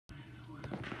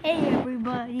Hey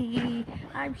everybody,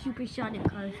 I'm Supersonic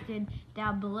Carson.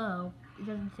 Down below, it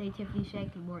doesn't say Tiffany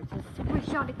Shank anymore, it says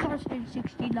Supersonic Carson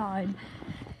 69.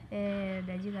 And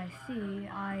as you guys see,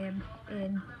 as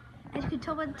you can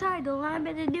tell by the title, I'm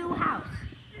in a new house.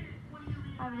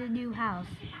 I'm going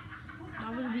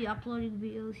to be uploading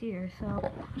videos here, so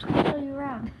I'm just going to show you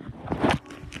around.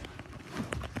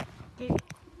 Okay.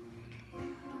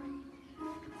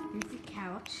 Here's the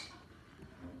couch.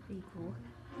 Pretty cool.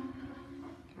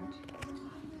 Couch.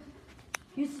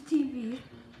 Here's the TV.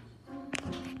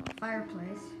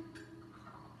 Fireplace.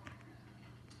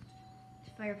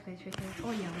 Fireplace right there.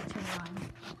 Oh yeah, we'll turn it on.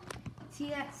 See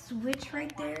that switch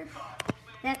right there?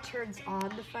 That turns on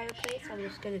the fireplace. I'm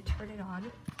just gonna turn it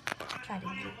on. Try to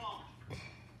get it.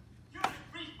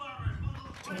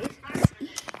 Okay, let's see.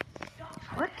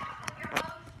 Work?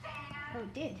 Oh,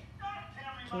 it did.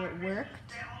 Okay, it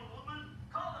worked.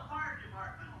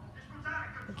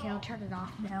 Okay, I'll turn it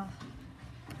off now.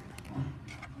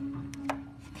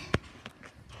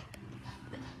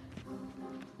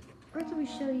 First, let me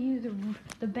show you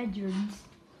the bedrooms.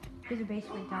 There's a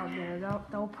basement down there.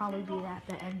 That'll probably be at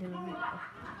the end of the video.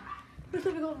 First,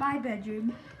 let me go to my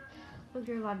bedroom. Look,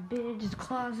 there's a lot of bed, there's a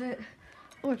closet.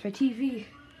 Oh, it's my TV.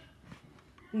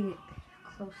 Look at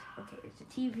close. Okay, it's a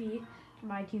TV.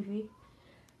 My TV.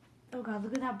 Oh god,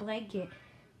 look at that blanket.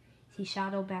 See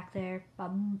Shadow back there.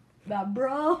 My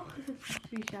bro.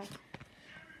 See Shadow.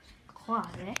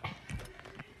 Closet.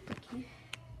 Okay.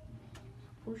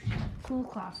 Cool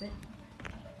closet.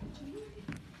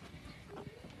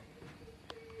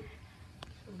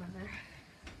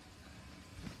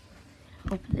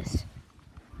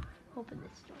 Open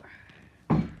this door.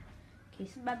 Okay,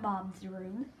 this is my mom's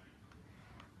room.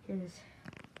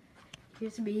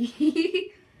 Here's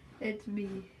me. It's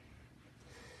me.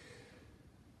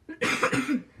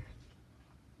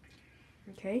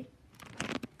 Okay.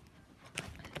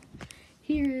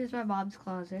 Here is my mom's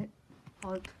closet.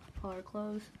 All her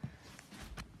clothes.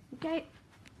 Okay.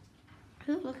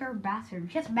 Look at her bathroom.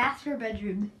 She has a master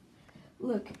bedroom.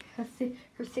 Look, her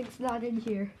sink's not in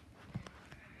here.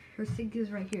 Her sink is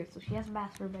right here, so she has a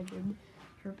master bedroom.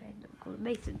 Her bed, go to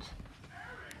Mason's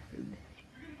room.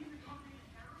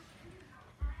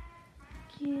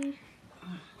 Okay.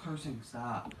 Cursing,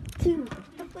 stop. Dude,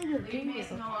 stop playing with video.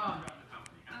 Mason alone.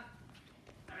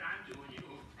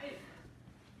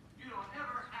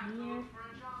 Here.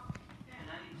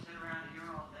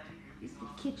 This is the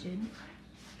kitchen.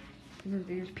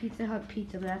 There's Pizza Hut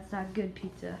pizza, but that's not good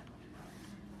pizza.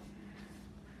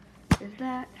 There's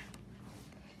that.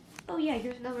 Oh yeah,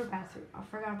 here's another bathroom. I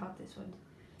forgot about this one.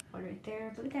 One right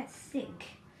there. Look at that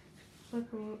sink. Look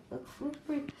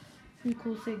pretty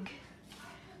cool sink.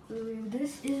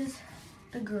 This is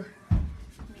the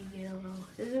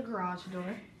This is a garage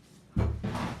door.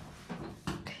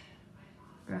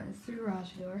 Right, it's the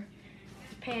garage door.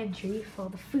 It's a pantry full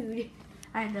of food.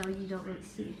 I know you don't really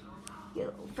see. Get a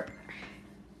little further.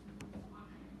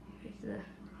 Here's the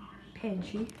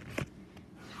pantry.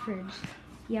 Fridge.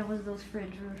 Yeah, one of those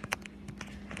fridge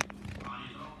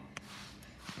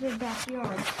were the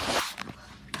backyard.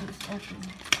 It's open.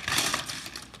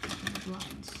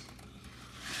 Blinds.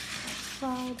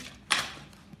 Outside.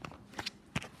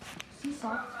 Sea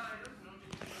salt.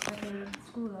 I went to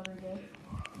school the other day.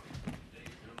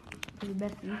 Pretty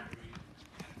messy.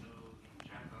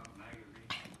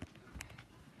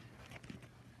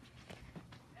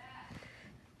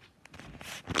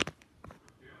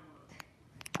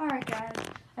 Alright guys,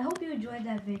 I hope you enjoyed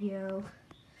that video.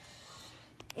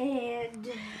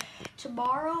 And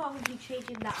tomorrow I'm going to be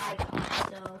changing the icon,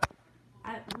 so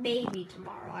maybe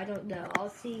tomorrow, I don't know. I'll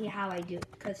see how I do it,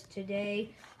 because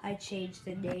today I changed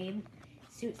the name.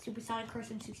 Supersonic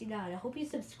Carson 69. I hope you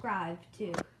subscribe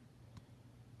too.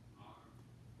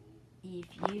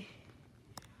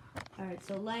 Alright,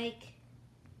 so like,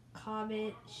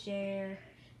 comment, share,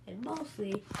 and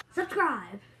mostly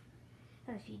subscribe.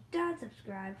 And if you don't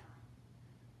subscribe,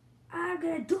 I'm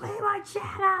gonna delete my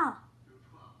channel.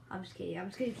 I'm just kidding. I'm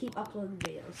just gonna keep uploading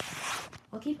videos.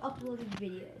 I'll keep uploading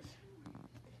videos.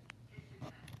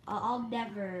 I'll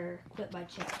never quit my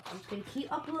channel. I'm just gonna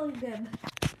keep uploading them.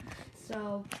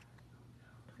 So,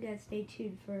 you guys stay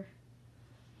tuned for.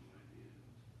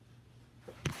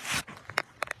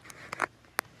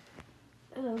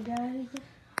 Hello, guys.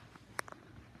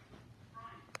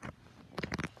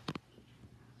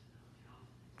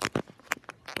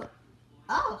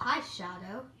 Oh, hi,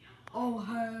 Shadow. Oh,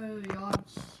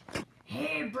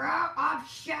 hey, bro, I'm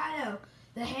Shadow,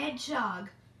 the Hedgehog.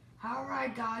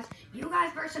 Alright, guys, you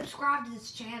guys better subscribe to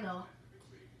this channel.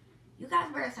 You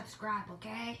guys better subscribe,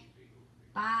 okay?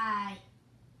 Bye.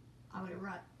 I'm gonna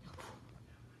run.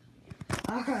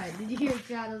 Alright, did you hear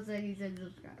Shadow say he said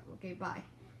subscribe? Okay, bye.